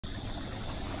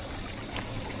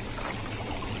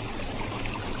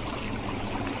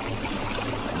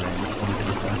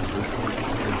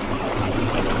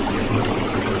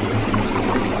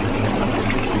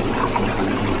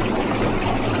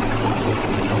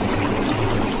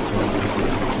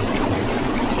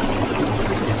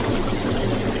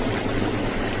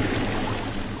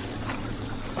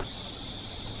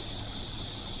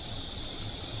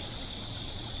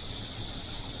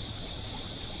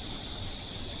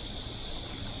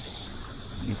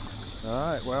All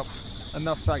right, well,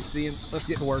 enough sightseeing. Let's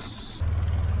get to work.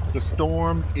 The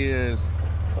storm is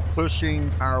pushing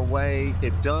our way.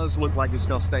 It does look like it's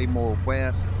going to stay more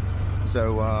west.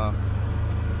 So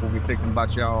we'll be thinking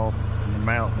about y'all in the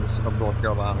mountains of North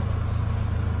Carolina. It's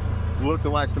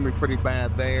looking like it's going to be pretty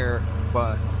bad there,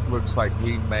 but looks like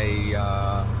we may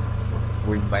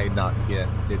not get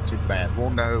it too bad. We'll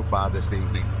know by this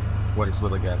evening what it's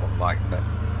really going to look like. But,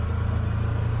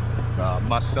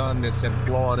 my son that's in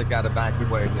Florida got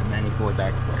evacuated, a mandatory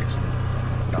evacuation.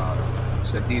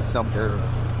 So he's somewhere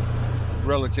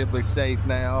relatively safe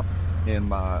now, and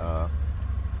my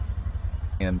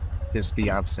and his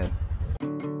fiance.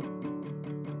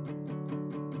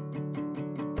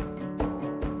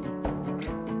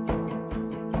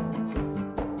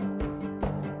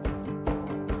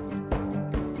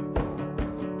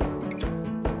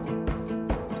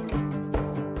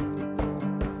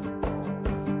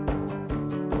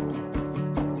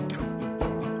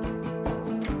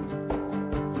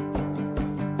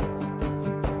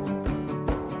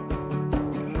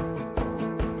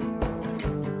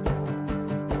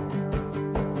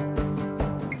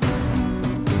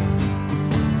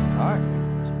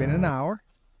 Been an hour,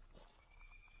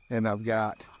 and I've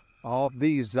got all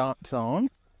these zonts on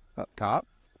up top.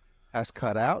 That's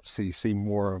cut out, so you see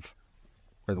more of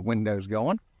where the window's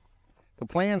going. The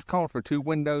plan's called for 2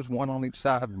 windows, 1 on each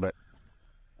side, but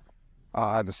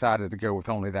I decided to go with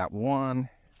only that one.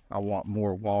 I want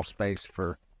more wall space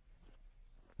for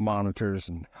monitors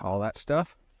and all that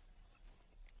stuff.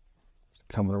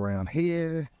 Coming around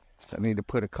here, so I need to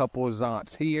put a couple of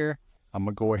zonts here. I'm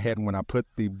gonna go ahead and when I put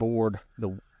the board,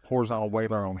 the horizontal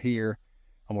whaler on here,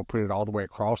 I'm gonna put it all the way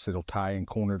across. It'll tie in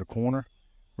corner to corner.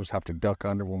 We'll just have to duck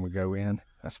under when we go in.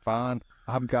 That's fine.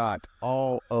 I've got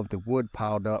all of the wood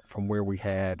piled up from where we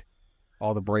had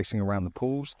all the bracing around the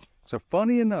pools. So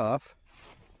funny enough,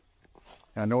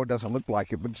 I know it doesn't look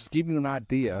like it, but just give you an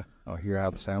idea. Oh, hear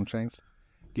how the sound changed?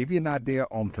 Give you an idea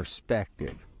on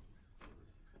perspective.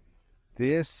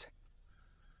 This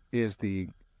is the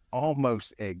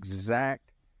almost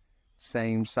exact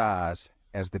same size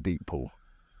as the deep pool.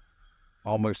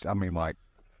 Almost, I mean, like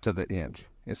to the inch.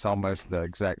 It's almost the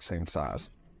exact same size.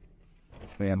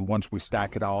 And once we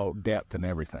stack it all, depth and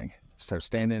everything. So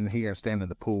standing here, standing in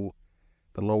the pool,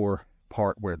 the lower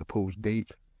part where the pool's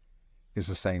deep is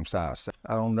the same size. So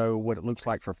I don't know what it looks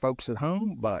like for folks at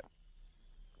home, but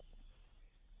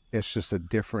it's just a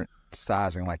different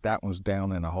sizing. Like that one's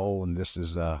down in a hole, and this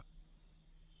is and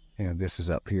this is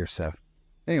up here. So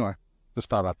anyway, just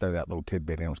thought I'd throw that little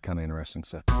tidbit in. It was kind of interesting.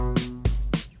 So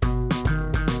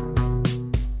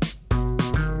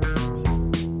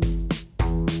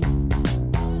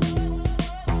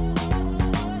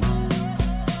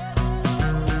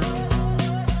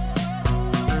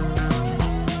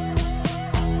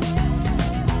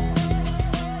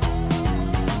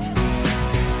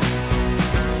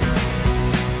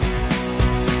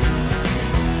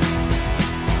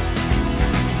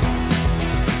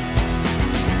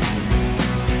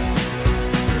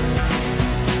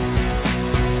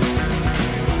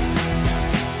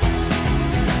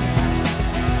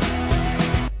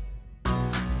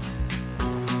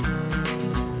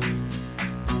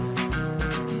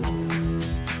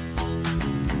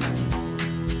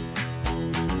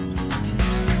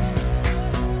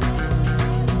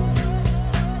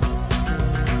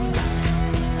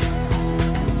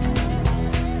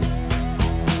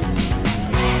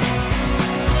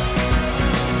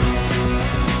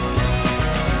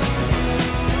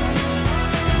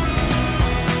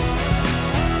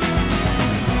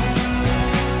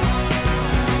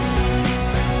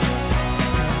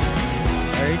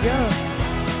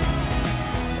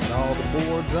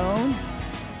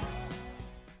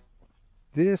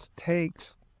this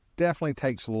definitely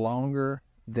takes longer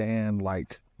than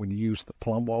like when you use the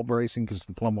plumb wall bracing, because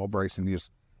the plumb wall bracing you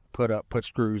just put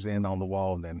screws in on the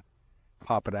wall and then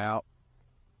pop it out.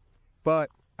 But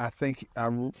I think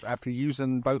after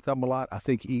using both of them a lot, I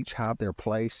think each have their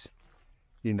place.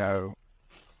 You know,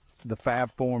 the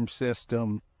FabForm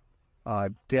system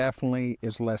definitely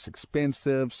is less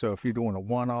expensive. So if you're doing a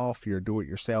one-off, you're a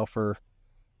do-it-yourselfer,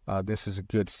 this is a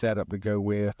good setup to go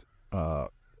with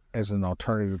as an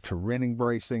alternative to renting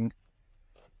bracing.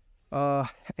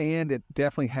 And it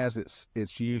definitely has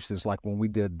its uses. Like when we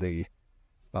did the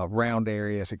round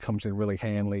areas, it comes in really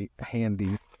handy.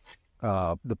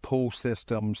 The pool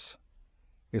systems,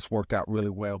 it's worked out really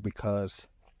well because,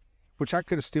 which I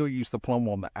could have still used the plumb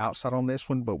on the outside on this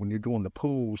one, but when you're doing the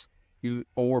pools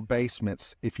or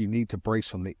basements, if you need to brace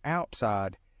from the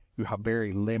outside, you have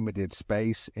very limited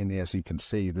space. And as you can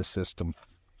see, the system,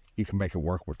 you can make it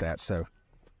work with that. So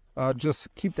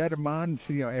just keep that in mind.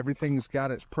 You know, everything's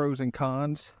got its pros and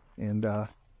cons, and so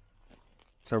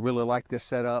I really like this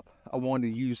setup. I wanted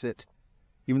to use it,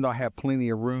 even though I have plenty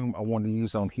of room, I wanted to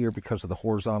use on here because of the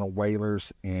horizontal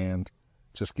wailers and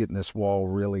just getting this wall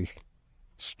really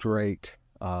straight.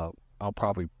 I'll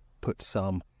probably put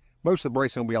some, most of the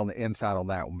bracing will be on the inside on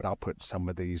that one, but I'll put some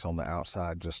of these on the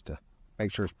outside just to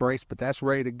make sure it's braced. But that's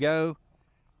ready to go.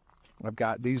 I've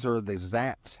got, these are the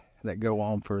zats that go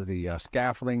on for the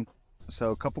scaffolding.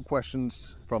 So a couple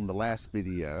questions from the last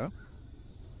video.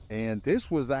 And this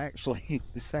was actually,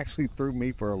 this actually threw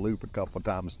me for a loop a couple of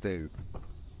times too.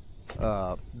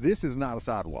 This is not a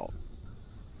sidewall,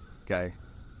 okay?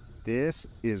 This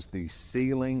is the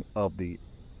ceiling of the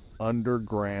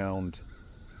underground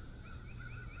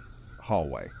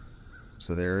hallway.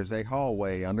 So there is a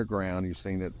hallway underground. You've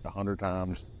seen it 100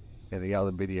 times in the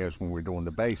other videos when we're doing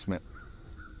the basement,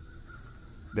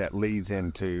 that leads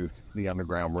into the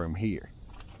underground room here.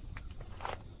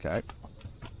 Okay.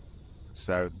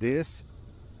 So this,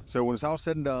 so when it's all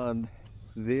said and done,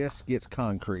 this gets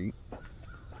concrete.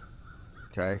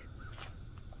 Okay.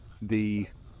 The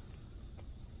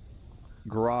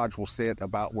garage will sit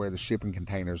about where the shipping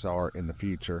containers are in the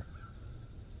future.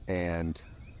 And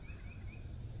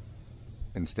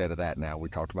instead of that now, we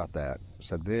talked about that.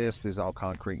 So this is all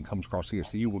concrete and comes across here.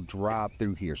 So you will drive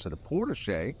through here. So the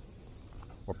portiche,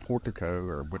 or portico,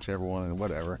 or whichever one,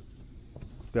 whatever,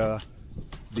 the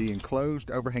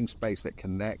enclosed overhang space that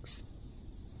connects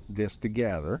this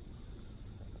together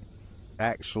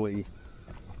actually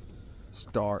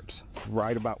starts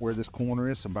right about where this corner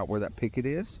is, about where that picket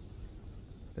is.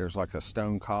 There's like a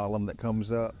stone column that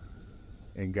comes up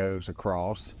and goes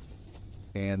across,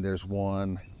 and there's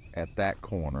one at that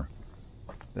corner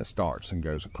that starts and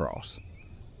goes across.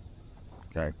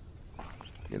 Okay,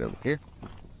 get over here,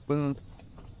 boom,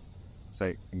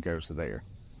 say, and goes to there.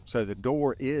 So the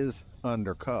door is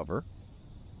undercover,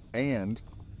 and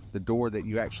the door that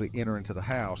you actually enter into the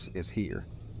house is here,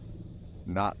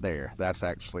 not there. That's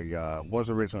actually was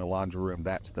originally a laundry room.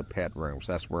 That's the pet room.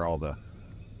 So that's where all the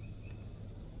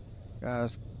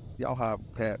guys, y'all have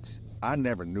pets. I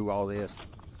never knew all this.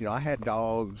 You know, I had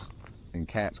dogs and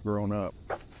cats growing up,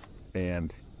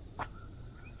 and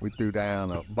we threw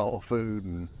down a bowl of food,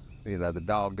 and you know, the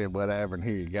dog did whatever, and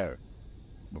here you go.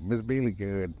 But Miss Beely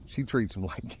good, she treats them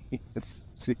like kids.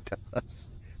 She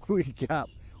does. We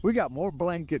got more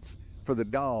blankets for the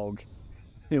dog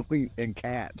and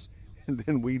cats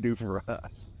than we do for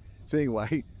us. So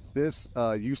anyway, this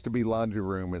used to be laundry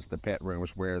room. It's the pet room.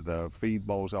 It's where the feed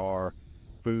bowls are,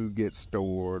 food gets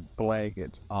stored,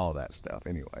 blankets, all that stuff.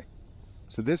 Anyway,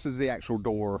 so this is the actual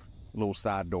door, little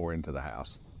side door into the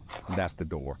house. And that's the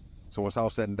door. So when it's all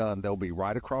said and done, they'll be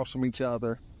right across from each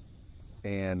other.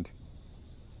 And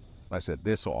like I said,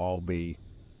 this will all be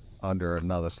under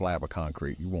another slab of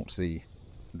concrete. You won't see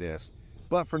this.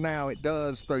 But for now, it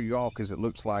does throw you off because it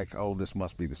looks like, oh, this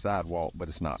must be the sidewalk, but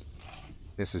it's not.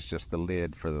 This is just the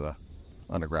lid for the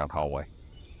underground hallway.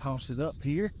 Toss it up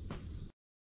here.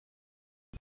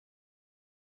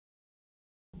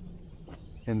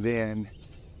 And then,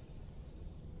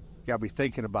 you gotta be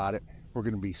thinking about it. We're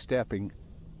gonna be stepping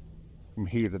from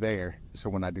here to there. So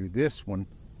when I do this one,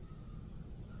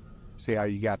 see how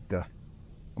you got the,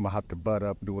 I'm gonna have to butt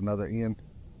up and do another end.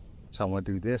 So I'm gonna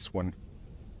do this one.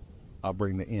 I'll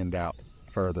bring the end out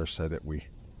further so that we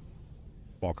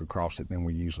walk across it. Then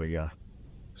we usually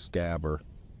scab or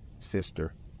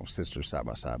sister side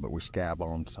by side, but we scab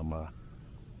on some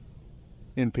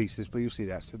end pieces, but you'll see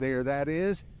that. So there that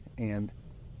is. And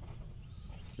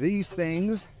these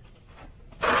things,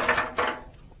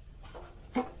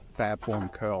 fab form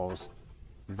curls,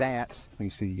 that's,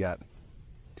 you see you got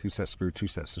two sets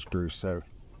of screws. So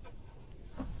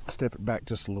step it back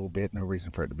just a little bit, no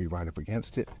reason for it to be right up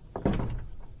against it.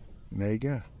 And there you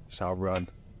go. So I'll run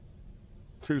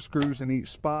 2 screws in each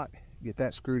spot, get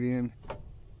that screwed in,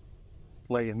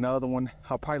 lay another one.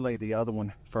 I'll probably lay the other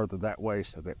one further that way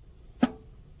so that,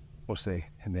 we'll see.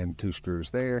 And then 2 screws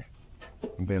there,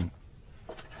 and then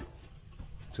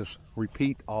just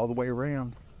repeat all the way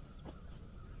around.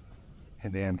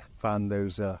 And then find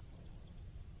those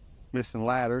missing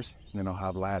ladders, and then I'll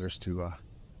have ladders to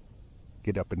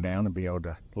get up and down and be able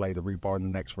to lay the rebar in the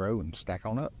next row and stack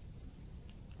on up.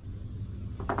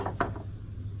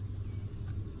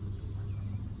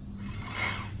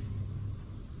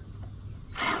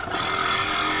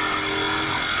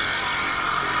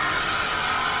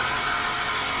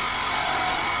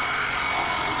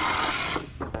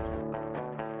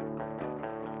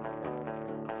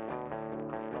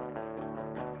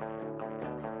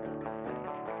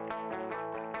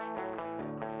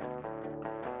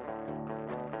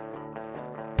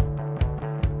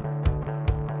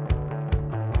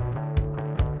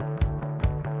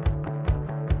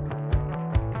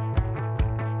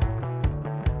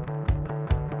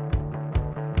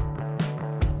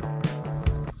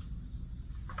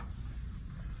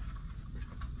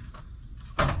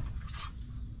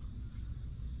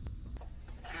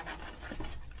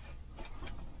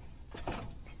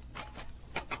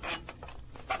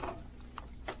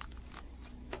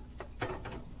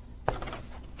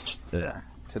 Yeah.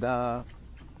 Ta-da.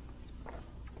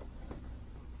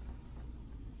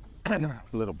 A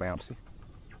little bouncy.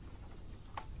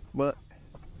 But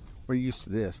we're used to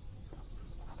this.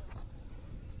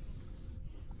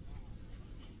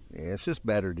 Yeah, it's just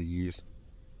better to use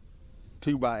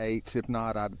 2x8s. If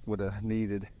not, I would have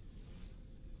needed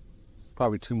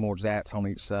probably 2 more zats on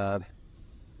each side.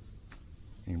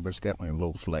 But it's definitely a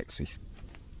little flexy.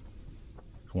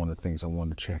 It's one of the things I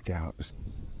wanted to check out. If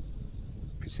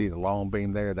you see the long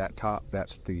beam there, that top,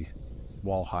 that's the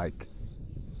wall height.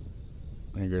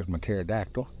 There goes my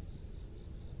pterodactyl.